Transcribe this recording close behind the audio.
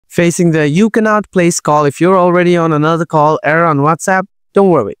Facing the "you cannot place call if you're already on another call" error on WhatsApp? Don't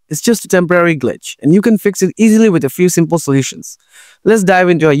worry, it's just a temporary glitch, and you can fix it easily with a few simple solutions. Let's dive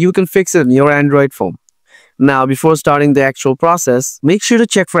into how you can fix it on your Android phone. Now, before starting the actual process, make sure to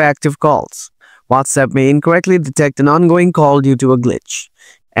check for active calls. WhatsApp may incorrectly detect an ongoing call due to a glitch,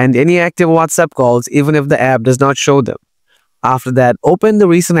 and any active WhatsApp calls even if the app does not show them. After that, open the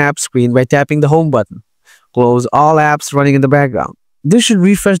recent app screen by tapping the home button. Close all apps running in the background. This should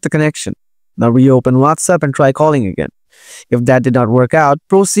refresh the connection. Now reopen WhatsApp and try calling again. If that did not work out,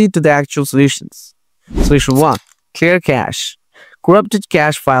 proceed to the actual solutions. Solution 1. Clear cache. Corrupted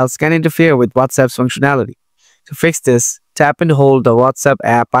cache files can interfere with WhatsApp's functionality. To fix this, tap and hold the WhatsApp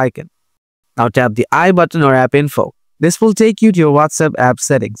app icon. Now tap the I button or app info. This will take you to your WhatsApp app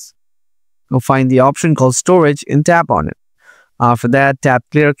settings. Now find the option called storage and tap on it. After that, tap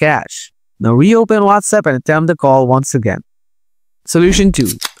clear cache. Now reopen WhatsApp and attempt the call once again. Solution 2.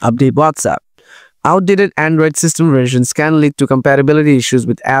 Update WhatsApp. Outdated Android system versions can lead to compatibility issues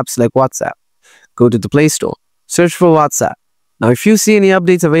with apps like WhatsApp. Go to the Play Store. Search for WhatsApp. Now if you see any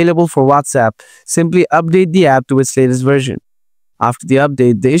updates available for WhatsApp, simply update the app to its latest version. After the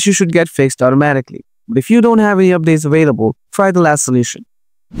update, the issue should get fixed automatically. But if you don't have any updates available, try the last solution.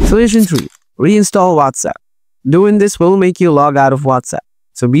 Solution 3. Reinstall WhatsApp. Doing this will make you log out of WhatsApp,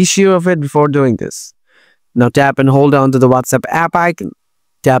 so be sure of it before doing this. Now tap and hold on to the WhatsApp app icon.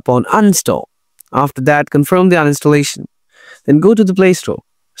 Tap on Uninstall. After that, confirm the uninstallation. Then go to the Play Store.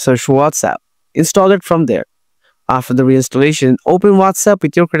 Search for WhatsApp. Install it from there. After the reinstallation, open WhatsApp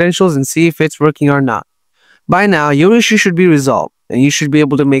with your credentials and see if it's working or not. By now, your issue should be resolved, and you should be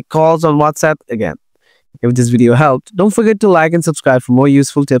able to make calls on WhatsApp again. If this video helped, don't forget to like and subscribe for more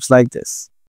useful tips like this.